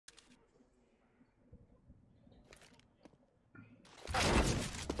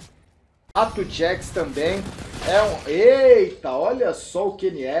Jax também é um... Eita, olha só o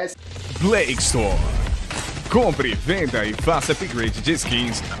QNS. Play Store. Compre, venda e faça upgrade de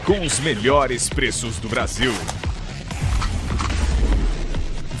skins com os melhores preços do Brasil.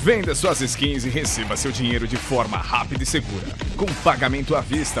 Venda suas skins e receba seu dinheiro de forma rápida e segura, com pagamento à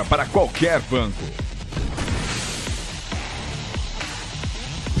vista para qualquer banco.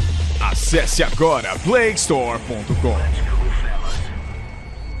 Acesse agora playstore.com.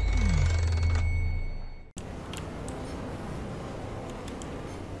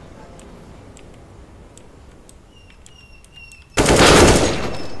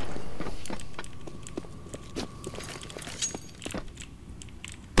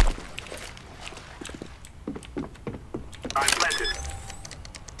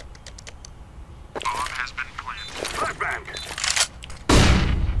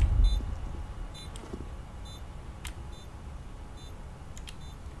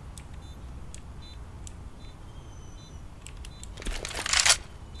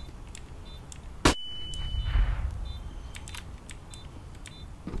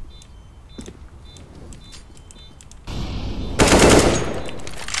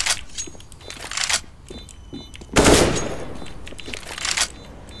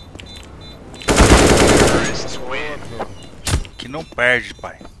 Que não perde,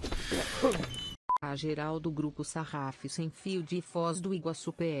 pai. A geral do grupo Sarraf sem fio de Foz do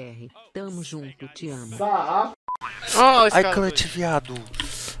Iguaçu PR. Tamo junto, te amo. Sarraf. Oh, Ai, clutch, viado.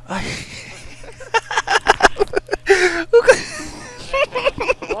 Ai.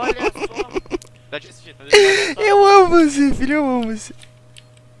 Olha só. Tá desistindo, Eu amo você, filho, eu amo você.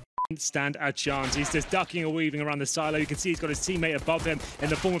 Stand a chance. He's just ducking or weaving around the silo. You can see he's got his teammate above him in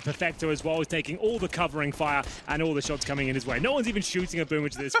the form of Perfecto as well. He's taking all the covering fire and all the shots coming in his way. No one's even shooting a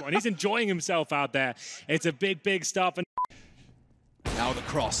Boomage at this point. He's enjoying himself out there. It's a big stuff. And now the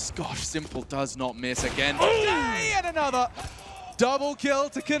cross. Gosh, Simple does not miss again today, and another double kill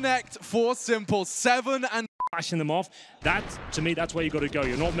to connect for Simple. 7 and flashing them off. That, to me, that's where you got to go.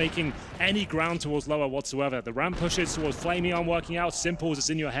 You're not making any ground towards lower whatsoever. The ramp pushes towards Flamey aren't working out. Simple is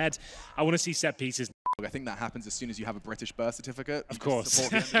in your head. I want to see set pieces. I think that happens as soon as you have a British birth certificate. Of course.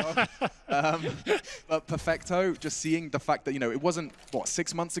 But Perfecto, just seeing the fact that, you know, it wasn't, what,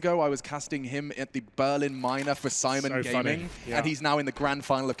 6 months ago I was casting him at the Berlin Minor for Simon Gaming, and he's now in the grand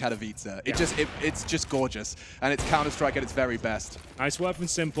final of Katowice. It's just gorgeous, and it's Counter-Strike at its very best. Nice work from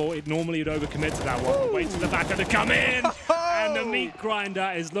Simple. Normally you'd overcommit to that one. Wait for the backer to come in, and the meat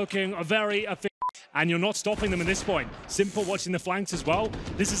grinder is looking very efficient. And you're not stopping them at this point. Simple watching the flanks as well.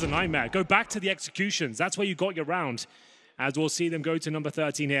 This is a nightmare. Go back to the executions. That's where you got your round. As we'll see them go to number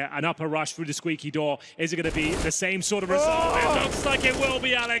 13 here. An upper rush through the squeaky door. Is it going to be the same sort of result? It looks like it will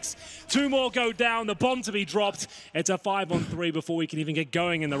be, Alex. 2 more go down. The bomb to be dropped. It's a 5-on-3 before we can even get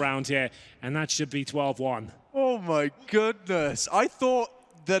going in the round here. And that should be 12-1. Oh my goodness. I thought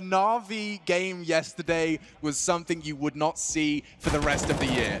the Navi game yesterday was something you would not see for the rest of the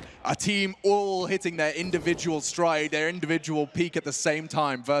year. A team all hitting their individual stride, their individual peak at the same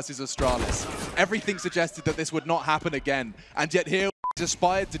time versus Astralis. Everything suggested that this would not happen again, and yet here he's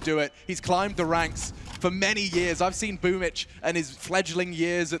aspired to do it. He's climbed the ranks for many years. I've seen Boomich and his fledgling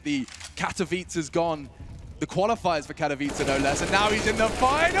years at the Katowice has gone. The qualifiers for Katowice, no less, and now he's in the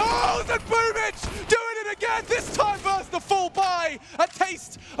finals, and Boomich doing it again, this time versus the full buy. A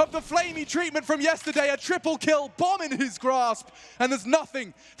taste of the flamey treatment from yesterday, a triple kill, bomb in his grasp, and there's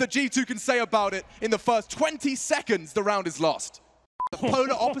nothing that G2 can say about it. In the first 20 seconds, the round is lost. The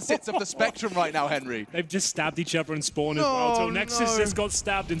polar opposites of the spectrum right now, Henry. They've just stabbed each other in spawn as well. So Nexus just got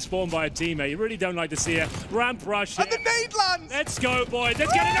stabbed in spawn by a teammate. You really don't like to see a ramp rush here. And the nade lands! Let's go, boys.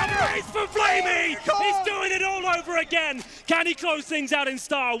 Let's get another ace for Flamey! He's doing it all over again. Can he close things out in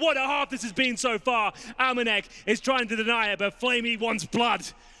style? What a half this has been so far. Amanek is trying to deny it, but Flamey wants blood.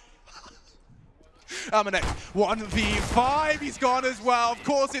 Amanek, 1v5, he's gone as well. Of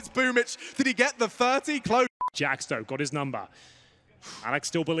course, it's Boomich. Did he get the 30? Close. Jackstow got his number. Alex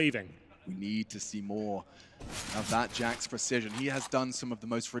still believing. We need to see more of that Jack's precision. He has done some of the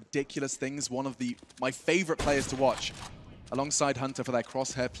most ridiculous things. One of my favorite players to watch, alongside Hunter for their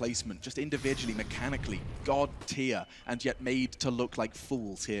crosshair placement, just individually, mechanically, god tier, and yet made to look like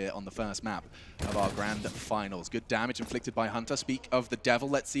fools here on the first map of our grand finals. Good damage inflicted by Hunter. Speak of the devil,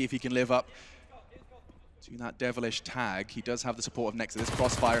 let's see if he can live up to that devilish tag. He does have the support of Nexa. This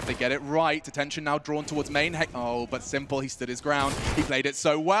crossfire, if they get it right. Attention now drawn towards main. Oh, but Simple, he stood his ground. He played it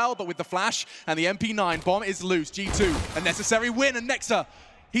so well, but with the flash and the MP9, bomb is loose. G2, a necessary win, and Nexa,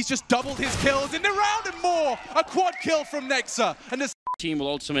 he's just doubled his kills in the round and more. A quad kill from Nexa. And this team will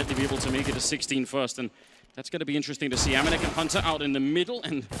ultimately be able to make it a 16 first, and That's going to be interesting to see. abaixo and Hunter out in the middle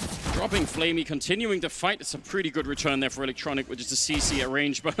and dropping Flamey, continuing to fight. It's a pretty good return there for electroNic, which is the CC at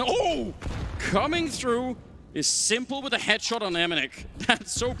range. But oh, coming through is S1MPLE with a headshot on abaixo.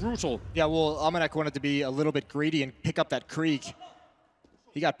 That's so brutal. Yeah, well, abaixo wanted to be a little bit greedy and pick up that creek.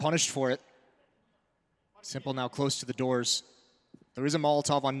 He got punished for it. S1MPLE now close to the doors. There is a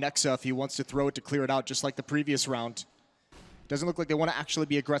Molotov on Nexa if he wants to throw it to clear it out, just like the previous round. Doesn't look like they want to actually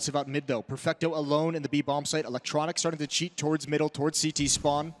be aggressive out mid, though. Perfecto alone in the B bomb site. electroNic starting to cheat towards middle, towards CT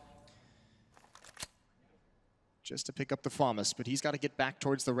spawn. Just to pick up the FAMAS, but he's got to get back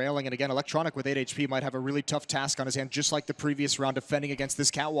towards the railing. And again, electroNic with 8 HP might have a really tough task on his hand, just like the previous round, defending against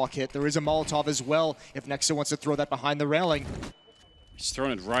this catwalk hit. There is a Molotov as well if Nexa wants to throw that behind the railing. He's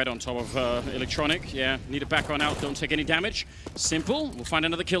throwing it right on top of electroNic. Yeah, need to back on out, don't take any damage. S1MPLE will find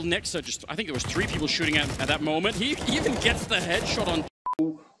another kill next. So just, I think there was 3 people shooting at that moment. He even gets the headshot on.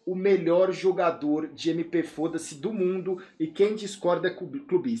 O melhor jogador de MP foda-se do mundo, e quem discorda é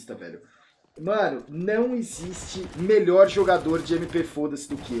clubista, velho. Mano, não existe melhor jogador de MP foda-se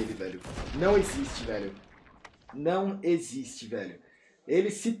do que ele, velho. Não existe, velho. Não existe, velho. Ele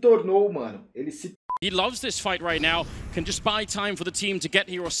se tornou, mano. Ele se He loves this fight right now, can just buy time for the team to get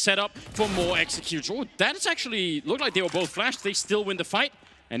here or set up for more executes. Oh, that's actually looked like they were both flashed. They still win the fight,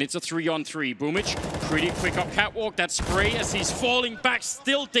 and it's a 3-on-3. boomich, pretty quick up catwalk. That spray as he's falling back,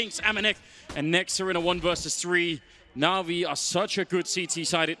 still dinks abaixo, and Nexa in a 1 versus 3. Navi are such a good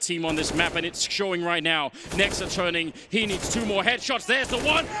CT-sided team on this map, and it's showing right now. Nexa turning, he needs 2 more headshots. There's the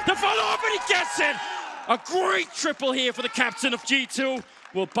one, the follow-up, and he gets it! A great triple here for the captain of G2.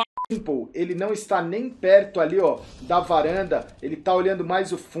 Will S1MPLE, ele não está nem perto ali, ó, da varanda. Ele tá olhando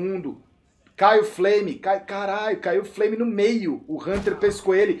mais o fundo. Cai o Flame, caralho, caiu o Flame no meio. O Hunter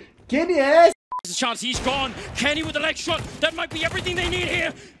pescou ele. Quem é? There's a chance he's gone. Kenny with the leg shot. That might be everything they need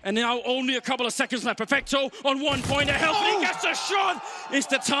here. And now only a couple of seconds left. Perfecto on 1 point of health. And he gets a shot. It's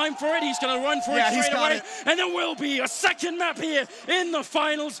the time for it. He's going to run for it straight away. And there will be a second map here in the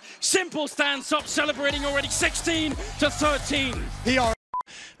finals. S1MPLE stands up, celebrating already 16-13.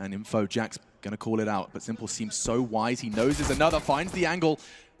 And Info Jack's going to call it out, but S1MPLE seems so wise. He knows there's another, finds the angle,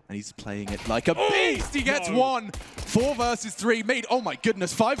 and he's playing it like a beast. He gets 1. 4 versus 3. Made, oh my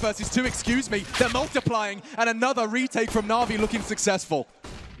goodness, 5 versus 2, excuse me. They're multiplying, and another retake from Navi looking successful.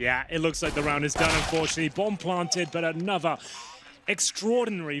 Yeah, it looks like the round is done, unfortunately. Bomb planted, but another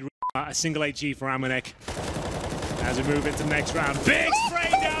extraordinary a single HG for abaixo. As we move into the next round. Big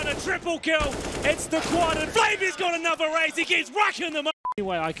spray down, a triple kill. It's the quad, and Flamey's got another race. He keeps racking them up.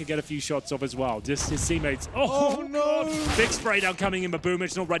 Anyway, I could get a few shots off as well. Just his teammates. Oh no! God. Big spray down coming in, but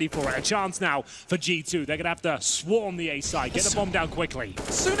boomich not ready for it. A chance now for G2. They're going to have to swarm the A side. Get the bomb down quickly.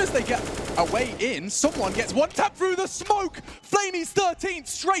 As soon as they get a way in, someone gets 1 tap through the smoke. Flamey's 13th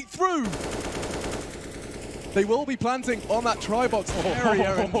straight through. They will be planting on that tri-box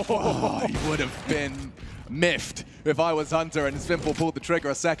area. He would have been miffed if I was Hunter and S1MPLE pulled the trigger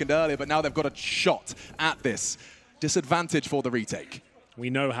a second earlier, but now they've got a shot at this. Disadvantage for the retake. We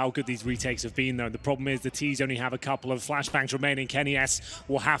know how good these retakes have been, though. The problem is the T's only have a couple of flashbangs remaining. Kenny S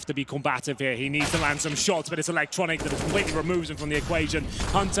will have to be combative here. He needs to land some shots, but it's electroNic that completely removes him from the equation.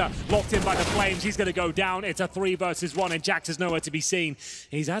 Hunter locked in by the flames. He's going to go down. It's a 3 versus 1, and Jax is nowhere to be seen.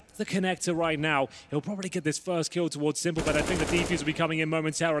 He's at the connector right now. He'll probably get this first kill towards S1MPLE, but I think the defuse will be coming in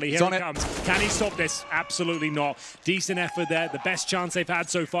momentarily. Here it comes. Can he stop this? Absolutely not. Decent effort there. The best chance they've had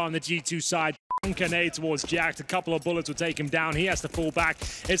so far on the G2 side. Grenade towards Jax. A couple of bullets will take him down. He has to fall back.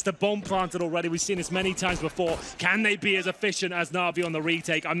 It's the bomb planted already. We've seen this many times before. Can they be as efficient as Navi on the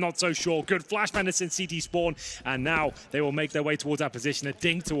retake? I'm not so sure. Good flash bandits in CT spawn, and now they will make their way towards that position. A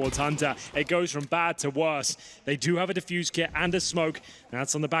dink towards Hunter. It goes from bad to worse. They do have a diffuse kit and a smoke.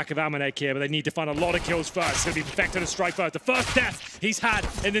 That's on the back of abaixo here, but they need to find a lot of kills first. It's going to be Perfecto to strike first. The first death he's had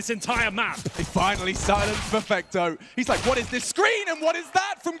in this entire map. They finally silenced Perfecto. He's like, what is this screen? And what is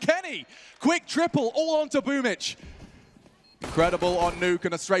that from Kenny? Quick triple all onto boomich. Incredible on Nuke,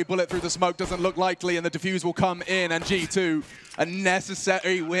 and a stray bullet through the smoke doesn't look likely, and the defuse will come in, and G2, a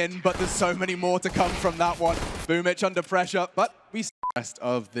necessary win, but there's so many more to come from that one. boomich under pressure, but we see the rest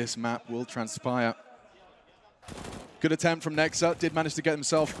of this map will transpire. Good attempt from Nexa, did manage to get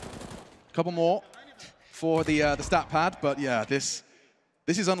himself a couple more for the stat pad, but yeah, this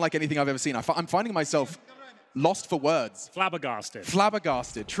is unlike anything I've ever seen. I'm finding myself lost for words. Flabbergasted.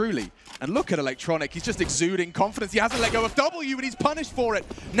 Flabbergasted, truly. And look at electroNic. He's just exuding confidence. He hasn't let go of W, and he's punished for it.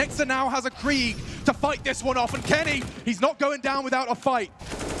 Nexa now has a Krieg to fight this one off. And Kenny, he's not going down without a fight.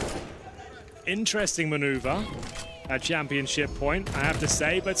 Interesting maneuver at championship point, I have to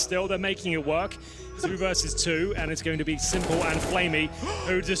say, but still they're making it work. 2 versus 2, and it's going to be s1MPLE and Flamey,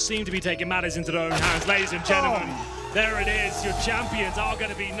 who just seem to be taking matters into their own hands. Ladies and gentlemen, there it is. Your champions are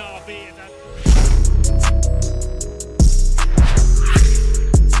going to be Navi.